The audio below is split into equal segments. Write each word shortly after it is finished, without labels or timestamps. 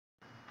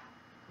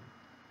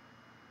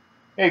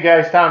Hey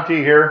guys, Tom T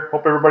here.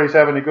 Hope everybody's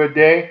having a good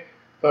day.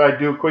 Thought I'd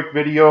do a quick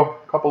video,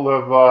 a couple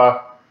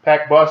of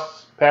pack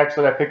busts, packs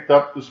that I picked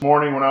up this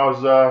morning when I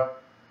was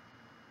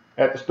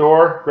at the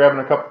store, grabbing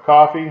a cup of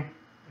coffee,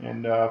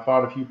 and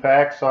found a few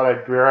packs. Thought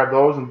I'd grab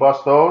those and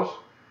bust those.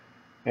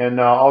 And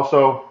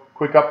also,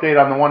 quick update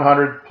on the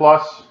 100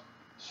 plus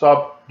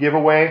sub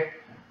giveaway.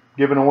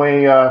 Giving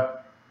away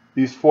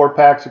these 4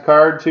 packs of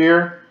cards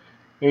here.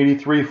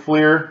 83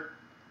 Fleer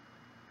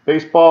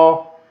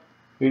baseball,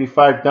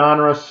 85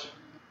 Donruss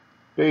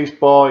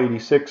baseball,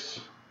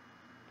 86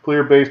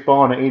 Fleer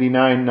baseball, and an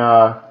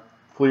 89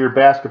 Fleer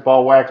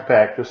basketball wax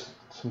pack. Just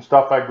some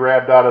stuff I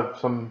grabbed out of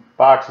some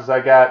boxes I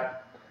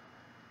got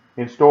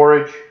in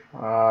storage.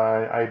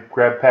 I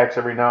grab packs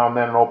every now and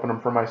then and open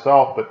them for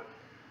myself, but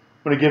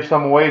I'm going to give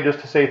some away just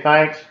to say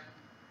thanks.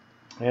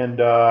 And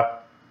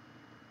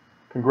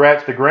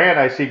congrats to Grant.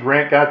 I see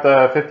Grant got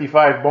the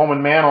 55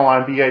 Bowman Mantle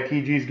on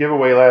BITG's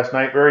giveaway last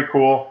night. Very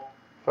cool.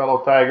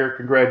 Fellow Tiger,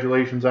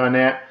 congratulations on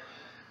that.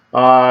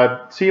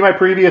 See my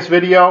previous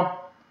video.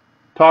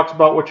 Talks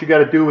about what you got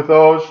to do with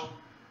those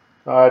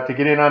to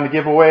get in on the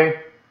giveaway.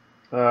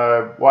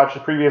 Watch the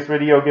previous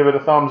video, give it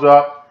a thumbs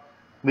up,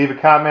 leave a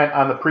comment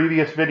on the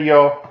previous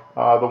video,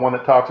 the one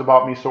that talks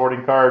about me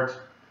sorting cards,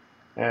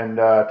 and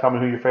tell me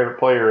who your favorite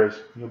player is.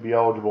 You'll be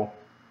eligible.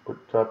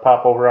 But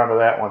pop over onto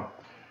that one.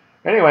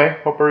 Anyway,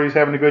 hope everybody's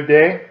having a good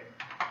day,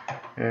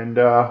 and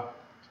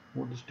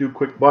we'll just do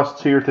quick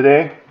busts here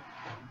today.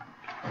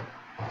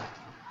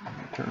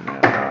 Turn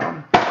that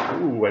on.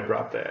 Ooh, I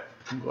dropped that.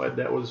 I'm glad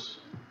that was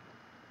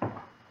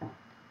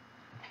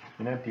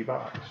an empty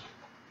box.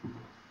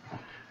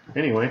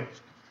 Anyway,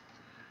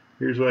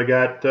 here's what I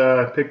got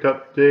picked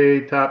up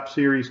today. Top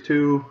Series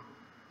 2.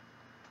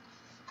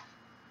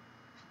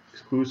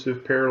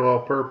 Exclusive parallel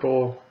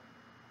purple.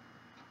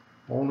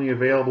 Only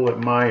available at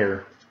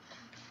Meijer.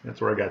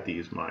 That's where I got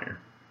these, Meijer.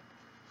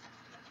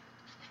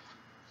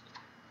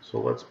 So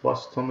let's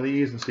bust some of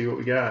these and see what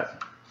we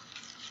got.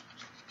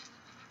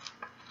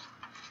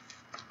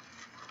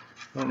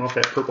 I don't know if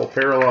that purple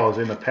parallel is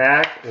in the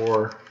pack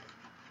or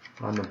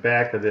on the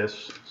back of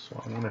this,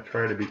 so I'm going to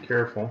try to be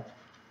careful.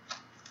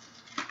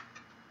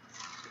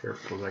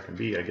 Careful as I can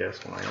be, I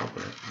guess, when I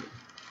open it.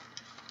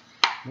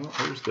 Well,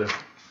 there's the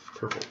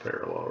purple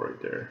parallel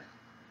right there.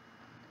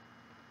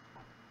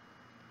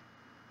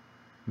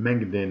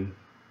 Mengadin.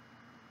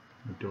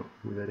 I don't know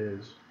who that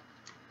is,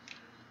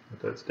 but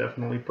that's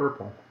definitely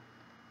purple.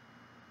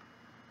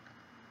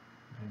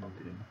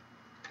 Mengadin.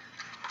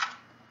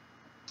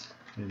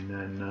 And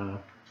then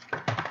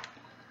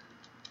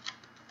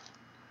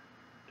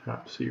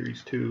Top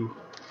Series 2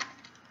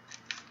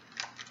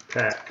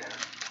 pack.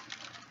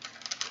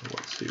 So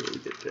let's see what we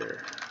get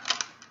there.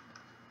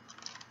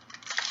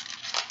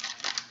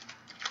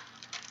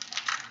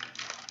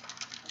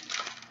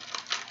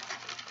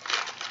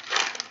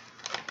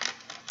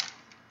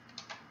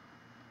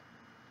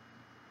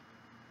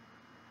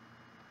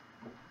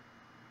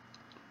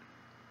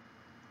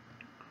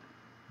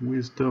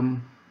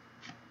 Wisdom.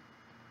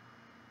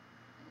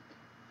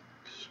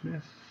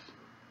 Smith.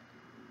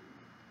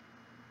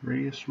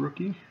 Reyes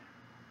rookie.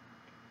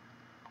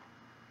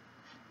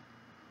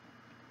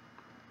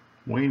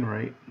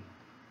 Wainwright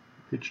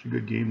pitched a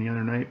good game the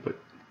other night, but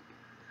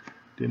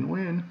didn't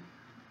win.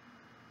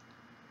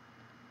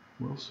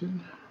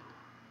 Wilson.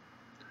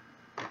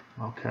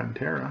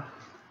 Alcantara.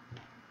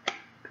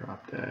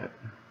 Drop that.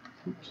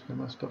 Oops, I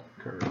messed up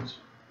the cards.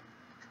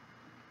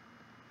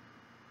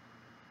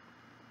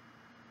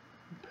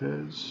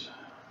 Lopez.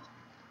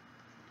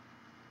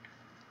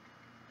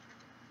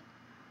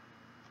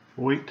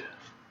 Voigt.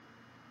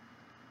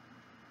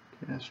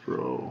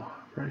 Castro.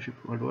 Probably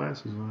should put my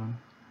glasses on.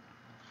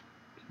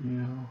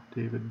 Keel.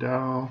 David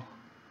Dahl.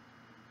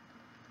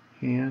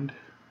 Hand.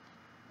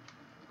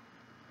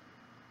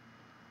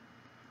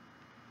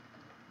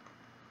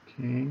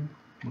 King.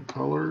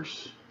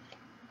 McCullers.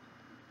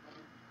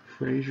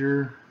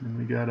 Frazier. And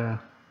we got a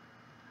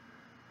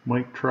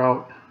Mike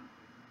Trout.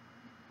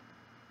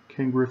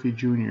 Ken Griffey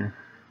Jr.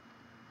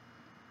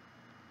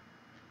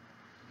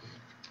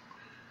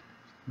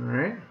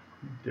 Alright,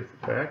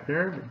 different pack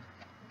there.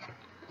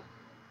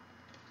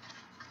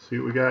 Let's see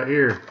what we got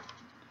here.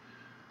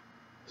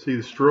 See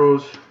the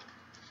Stros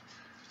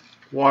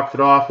walked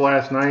it off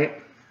last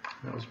night.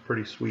 That was a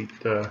pretty sweet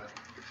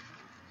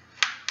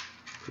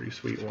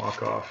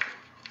walk-off.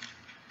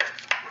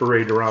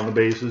 Parade around the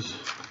bases.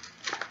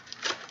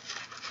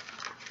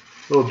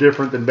 A little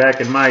different than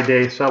back in my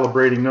day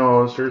celebrating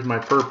those. Here's my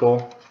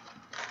purple.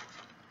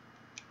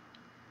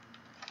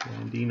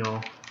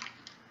 Blandino.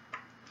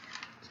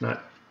 It's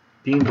not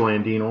Dean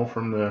Blandino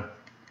from the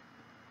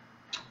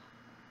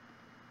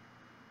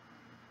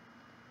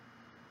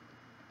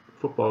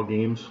football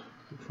games,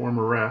 the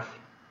former ref.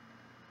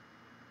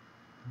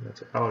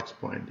 That's Alex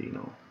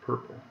Blandino,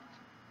 purple.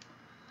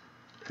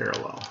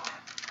 Parallel.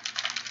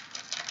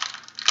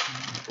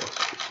 Bust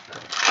this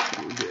pack.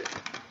 See what we get.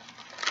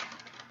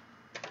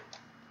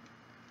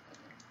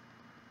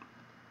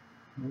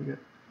 We got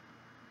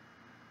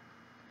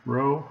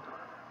Rowe,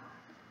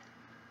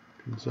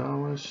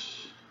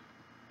 Gonzalez,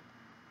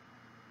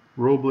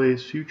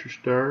 Robles Future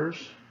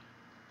Stars.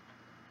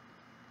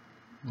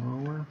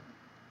 Muller.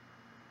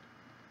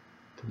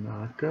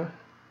 Tanaka.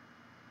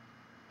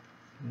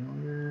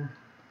 Miller.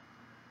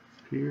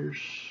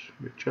 Pierce.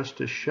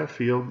 Justice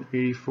Sheffield.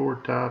 84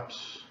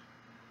 tops.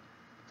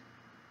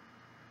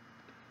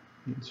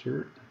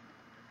 Insert.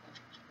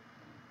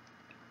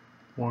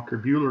 Walker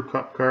Buehler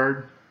Cup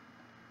card.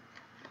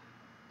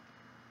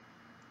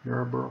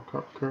 Yarborough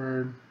Cup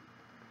card.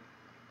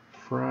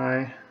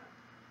 Fry.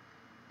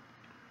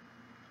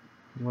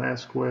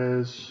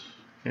 Velasquez.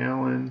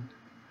 Allen.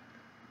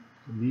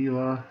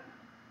 Vila.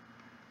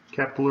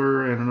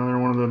 Kepler, and another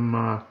one of them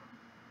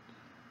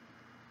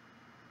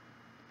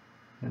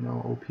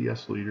NL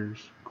OPS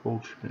leaders,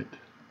 Goldschmidt.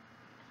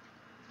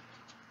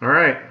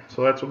 Alright,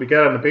 so that's what we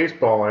got on the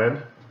baseball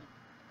end.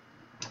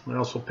 I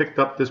also picked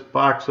up this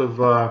box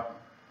of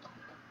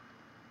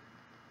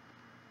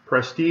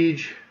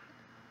Prestige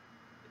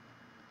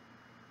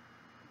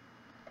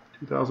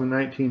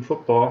 2019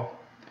 football.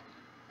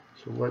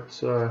 So let's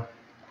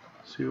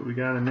see what we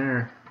got in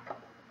there.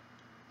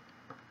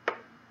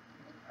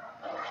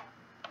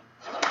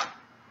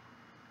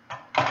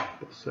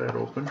 Bust that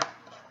open.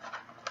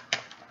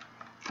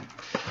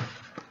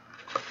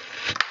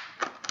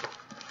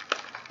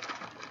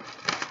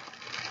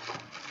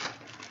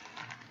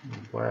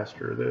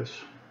 Blaster of this.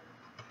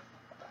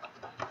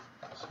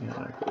 See how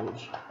that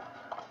goes.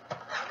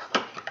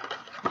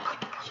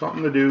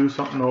 Something to do,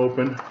 something to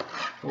open.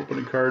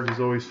 Opening cards is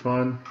always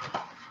fun.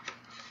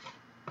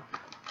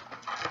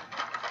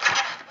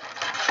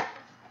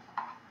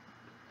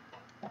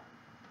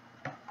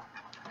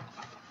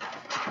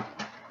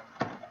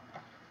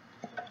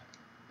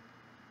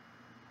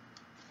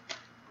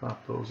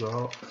 Pop those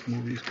out,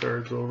 move these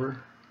cards over.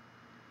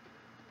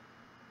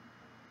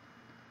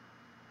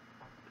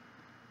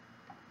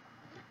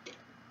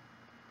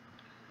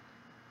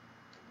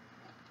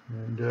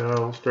 And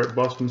we'll start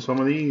busting some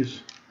of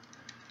these.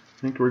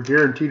 I think we're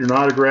guaranteed an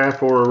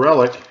autograph or a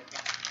relic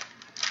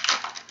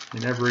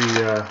in every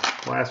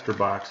blaster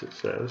box, it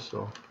says.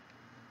 So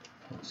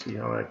let's see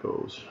how that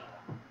goes.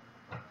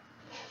 I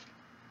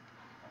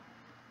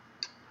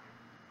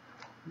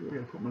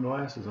gotta put my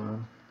glasses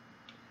on.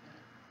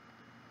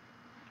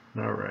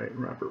 Alright,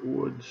 Robert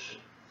Woods,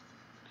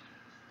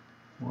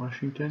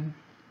 Washington.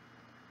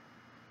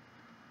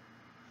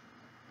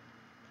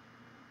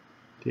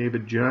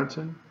 David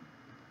Johnson.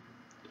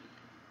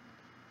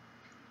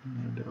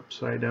 And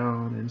upside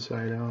down,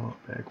 inside out,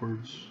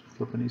 backwards,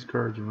 flipping these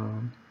cards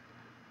around.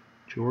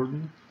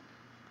 Jordan.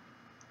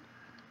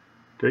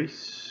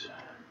 Geis.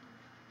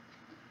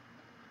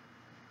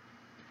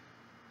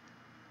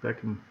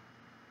 Beckham.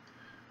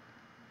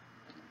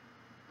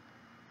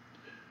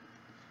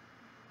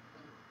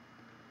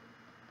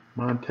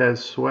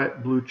 Montez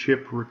Sweat, Blue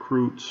Chip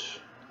Recruits.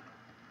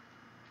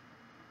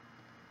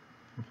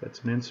 If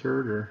that's an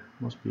insert, or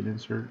must be an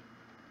insert.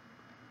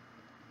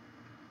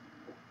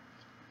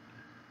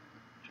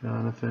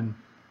 Jonathan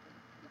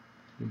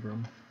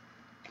Abram.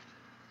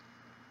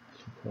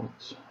 Some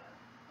points.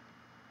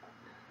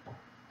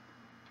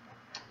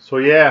 So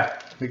yeah,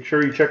 make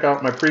sure you check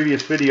out my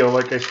previous video,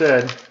 like I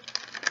said.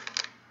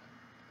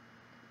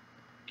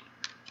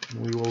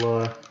 We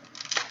will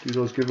do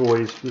those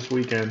giveaways this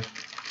weekend.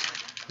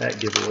 That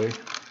giveaway.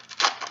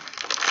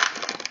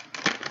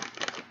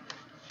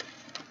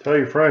 Tell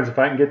your friends, if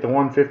I can get to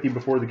 150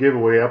 before the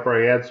giveaway, I'll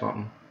probably add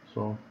something.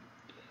 So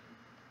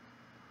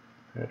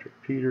Patrick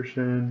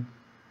Peterson,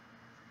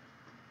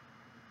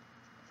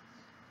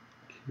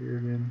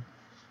 Kiergan,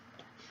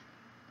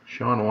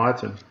 Sean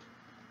Watson,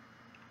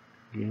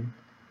 again,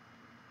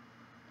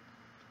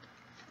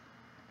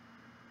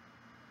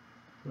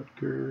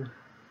 Butker,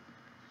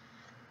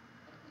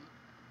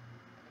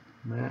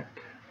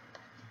 Mack,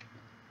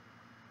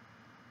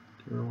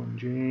 Derwin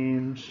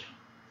James,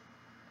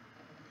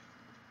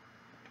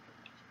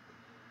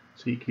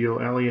 Ezekiel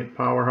Elliott,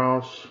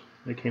 Powerhouse.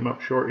 They came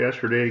up short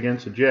yesterday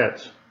against the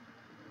Jets.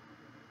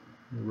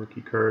 The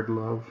rookie card,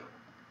 Love.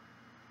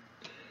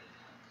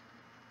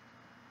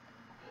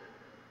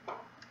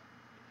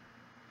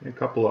 A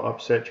couple of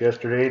upsets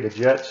yesterday. The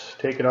Jets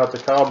taking out the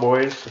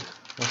Cowboys.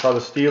 That's how the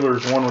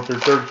Steelers won with their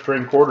third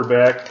string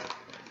quarterback,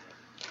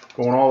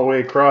 going all the way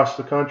across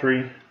the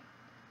country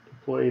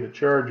to play the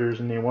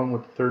Chargers, and they won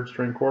with the third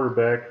string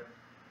quarterback.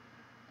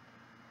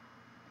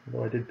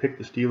 Although I did pick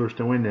the Steelers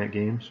to win that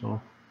game,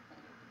 so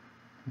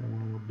I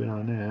won a little bit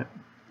on that.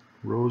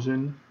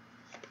 Rosen,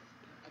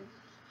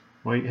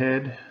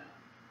 Whitehead,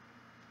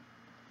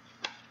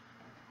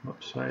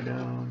 upside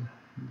down,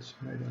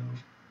 inside out.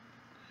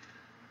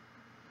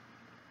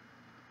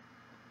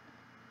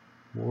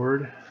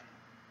 Ward,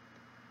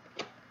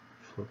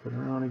 flip it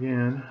around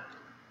again.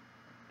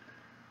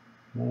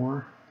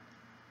 Moore,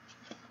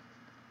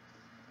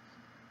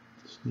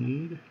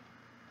 Sneed,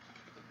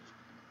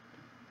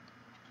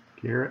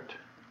 Garrett.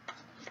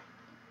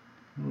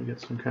 We got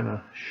some kind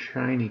of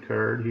shiny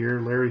card here.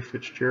 Larry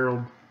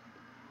Fitzgerald,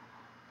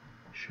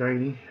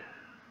 shiny.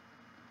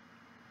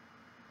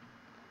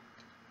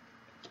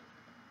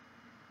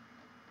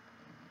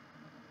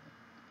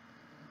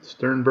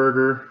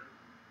 Sternberger.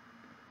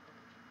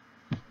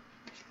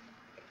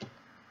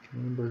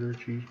 Hamburger,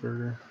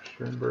 cheeseburger,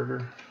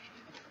 Sternberger.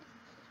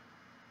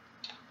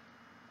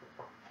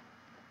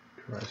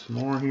 Try some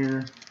more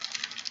here.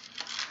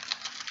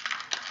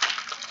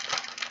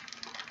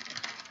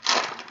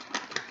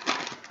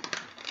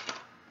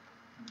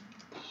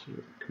 Let's see what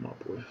we come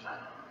up with.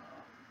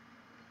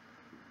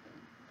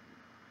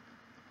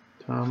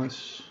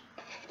 Thomas,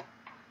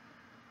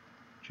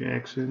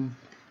 Jackson,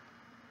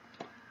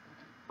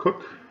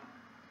 Cook.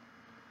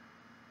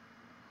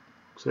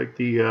 Looks like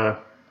the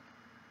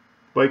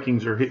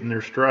Vikings are hitting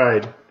their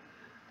stride.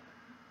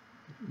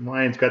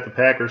 Lions got the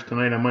Packers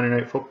tonight on Monday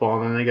Night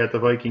Football, and then they got the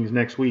Vikings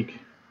next week.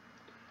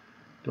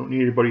 Don't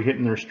need anybody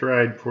hitting their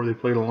stride before they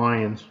play the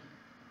Lions.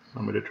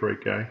 I'm a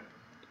Detroit guy.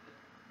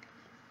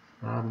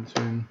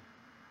 Robinson,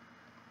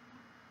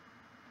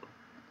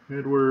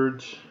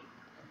 Edwards,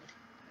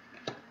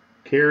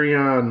 Carry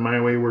On,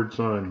 My Wayward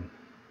Son,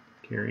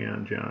 Carry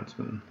On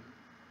Johnson.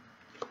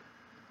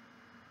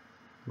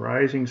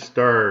 Rising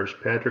Stars,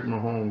 Patrick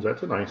Mahomes.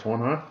 That's a nice one,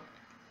 huh?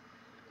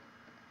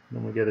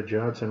 Then we get a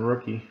Johnson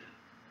rookie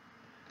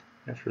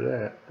after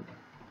that.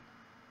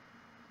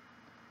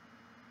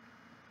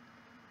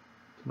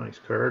 It's a nice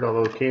card,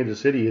 although Kansas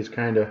City is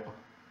kind of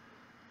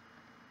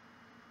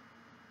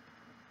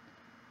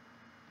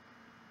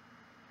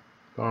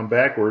gone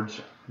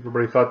backwards.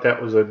 Everybody thought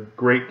that was a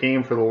great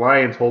game for the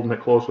Lions, holding it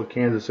close with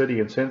Kansas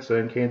City, and since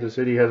then Kansas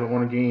City hasn't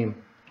won a game.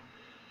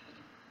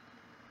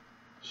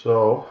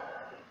 So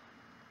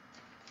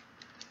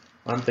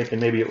I'm thinking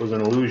maybe it was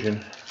an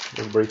illusion.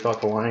 Everybody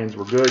thought the Lions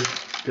were good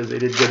because they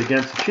did good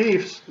against the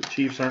Chiefs. The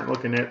Chiefs aren't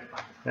looking at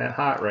that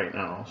hot right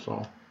now.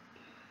 So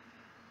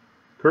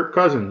Kirk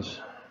Cousins,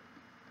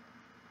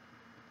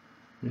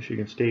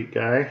 Michigan State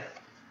guy.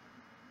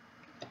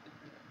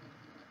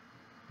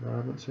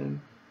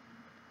 Robinson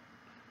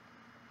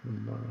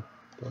from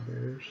the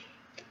Bears.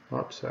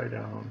 Upside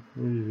down.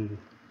 Ooh.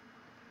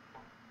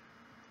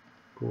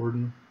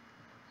 Gordon.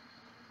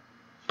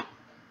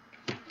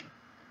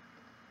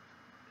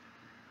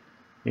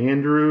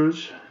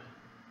 Andrews.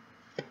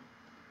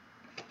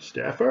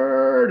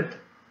 Stafford.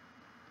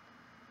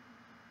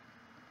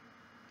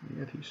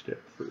 Matthew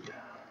Stafford.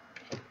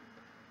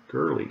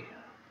 Gurley.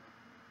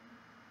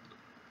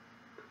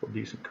 Couple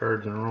decent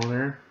cards in a row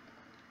there.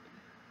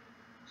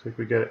 Looks like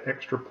we got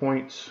extra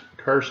points.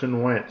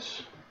 Carson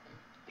Wentz.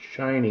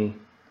 Shiny.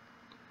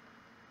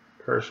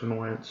 Carson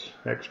Wentz.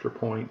 Extra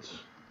points.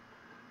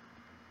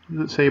 What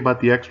does it say about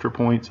the extra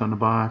points on the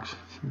box?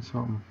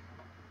 Something.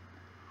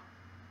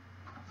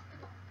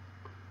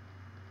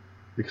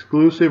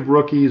 Exclusive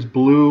rookies,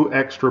 blue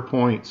extra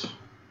points.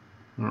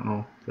 I don't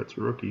know if that's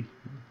a rookie.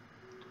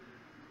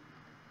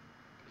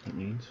 That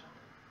means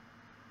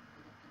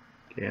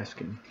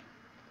Gaskin.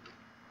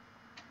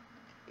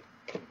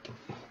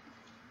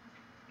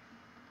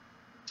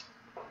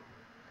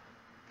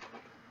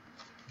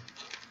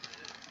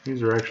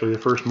 These are actually the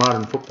first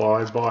modern football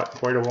I bought in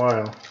quite a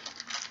while.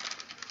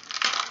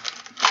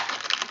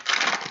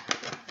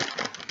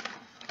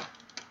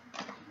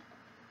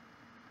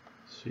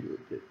 Let's see what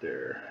we get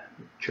there.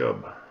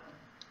 Chubb.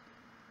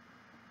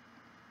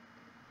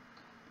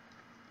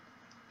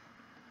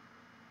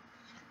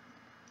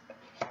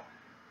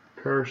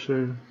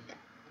 Carson.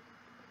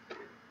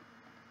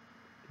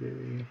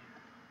 Okay.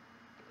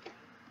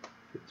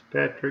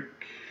 Fitzpatrick.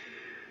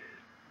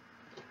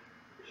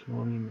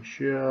 Sony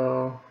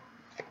Michelle.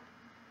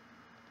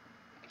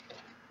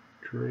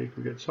 Drake.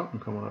 We got something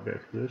coming up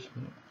after this. I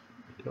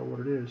can't tell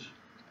what it is.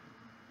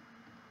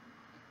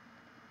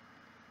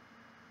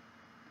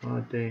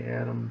 Monte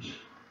Adams.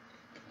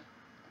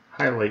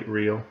 Highlight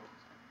reel.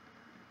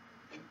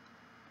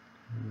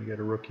 And we got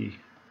a rookie.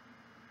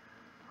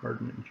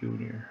 Hardman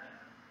Jr.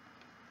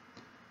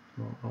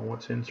 I don't know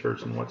what's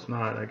inserts and what's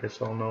not. I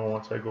guess I'll know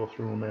once I go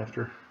through them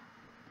after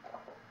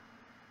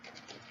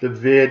the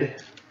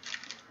vid.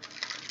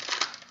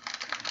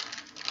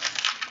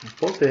 I'm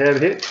supposed to have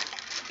hit,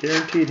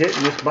 guaranteed hit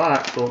in this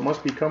box, so it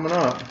must be coming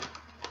up.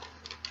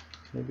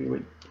 Maybe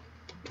we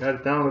got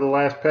it down to the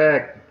last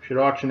pack. Should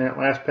auction that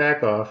last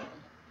pack off.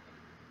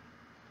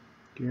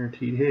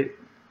 Guaranteed hit.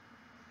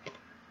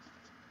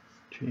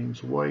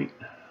 James White.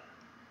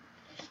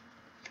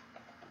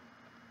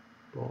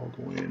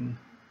 Baldwin.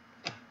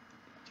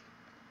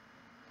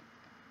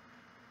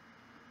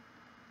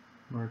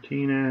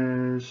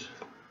 Martinez.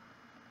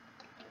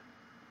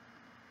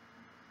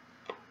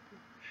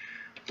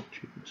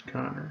 James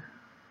Conner.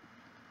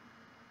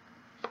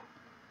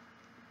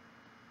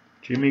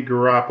 Jimmy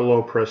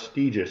Garoppolo,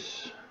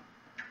 prestigious.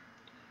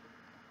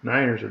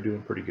 Niners are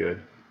doing pretty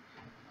good.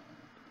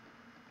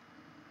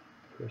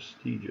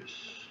 Prestigious.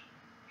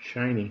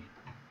 Shiny.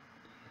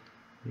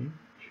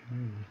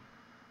 Shiny.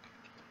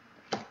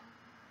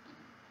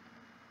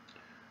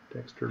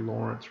 Dexter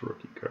Lawrence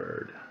rookie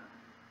card.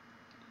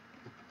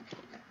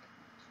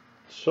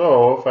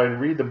 So, if I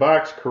read the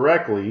box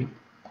correctly,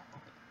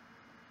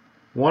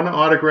 one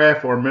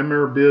autograph or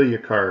memorabilia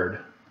card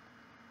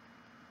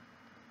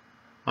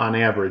on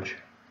average.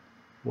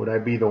 Would I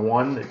be the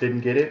one that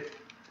didn't get it?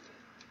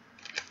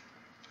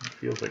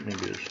 Feels like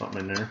maybe there's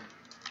something in there.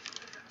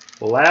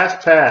 The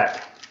last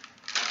pack.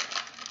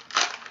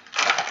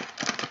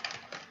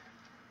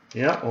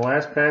 Yep, the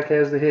last pack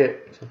has the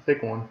hit. It's a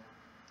thick one.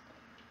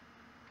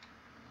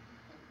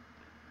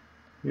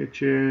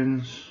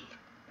 Hitchens,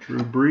 Drew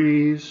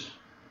Brees,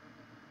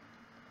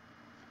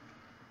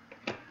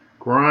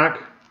 Gronk. I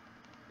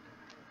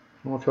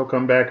don't know if he'll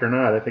come back or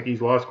not. I think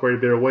he's lost quite a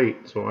bit of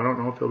weight, so I don't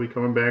know if he'll be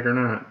coming back or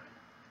not.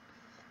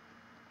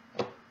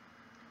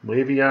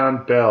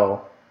 Le'Veon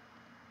Bell.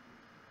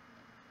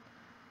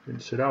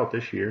 Didn't sit out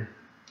this year.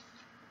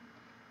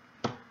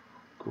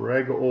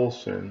 Greg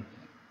Olsen.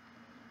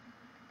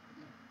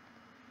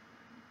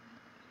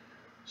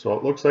 So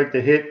it looks like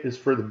the hit is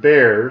for the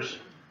Bears.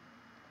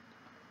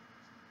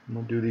 I'm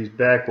going to do these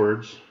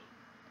backwards.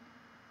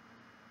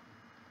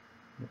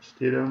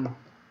 Stidham.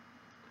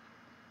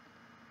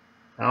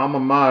 Alma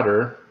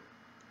mater.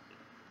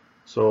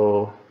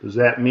 So does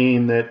that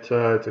mean that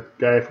it's a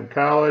guy from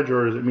college,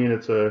 or does it mean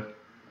it's a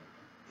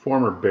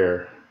former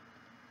Bear?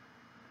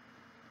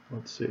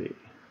 Let's see.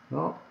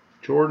 Oh,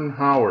 Jordan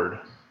Howard.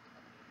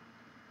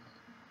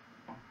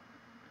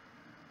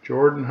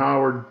 Jordan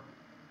Howard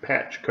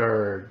patch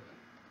card.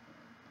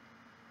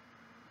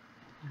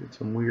 Get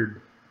some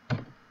weird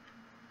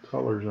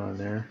colors on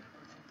there.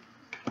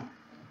 Let's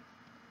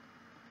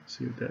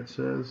see what that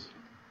says.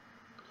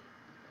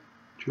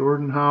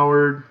 Jordan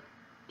Howard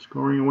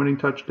scoring a winning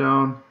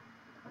touchdown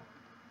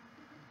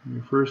in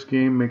your first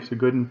game makes a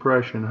good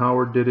impression.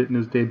 Howard did it in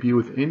his debut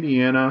with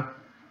Indiana,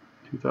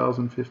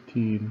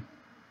 2015.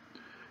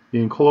 The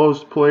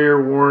enclosed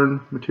player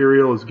worn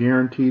material is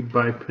guaranteed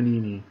by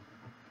Panini.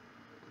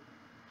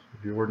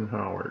 So Jordan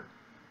Howard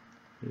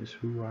is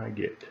who I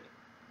get.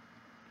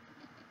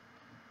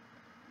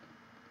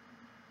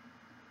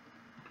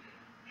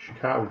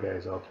 Chicago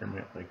guys out there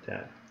might like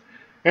that.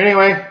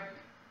 Anyway,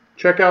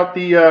 check out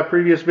the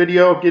previous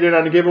video. Get in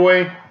on the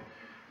giveaway.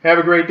 Have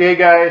a great day,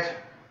 guys.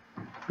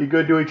 Be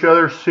good to each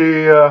other.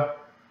 See ya.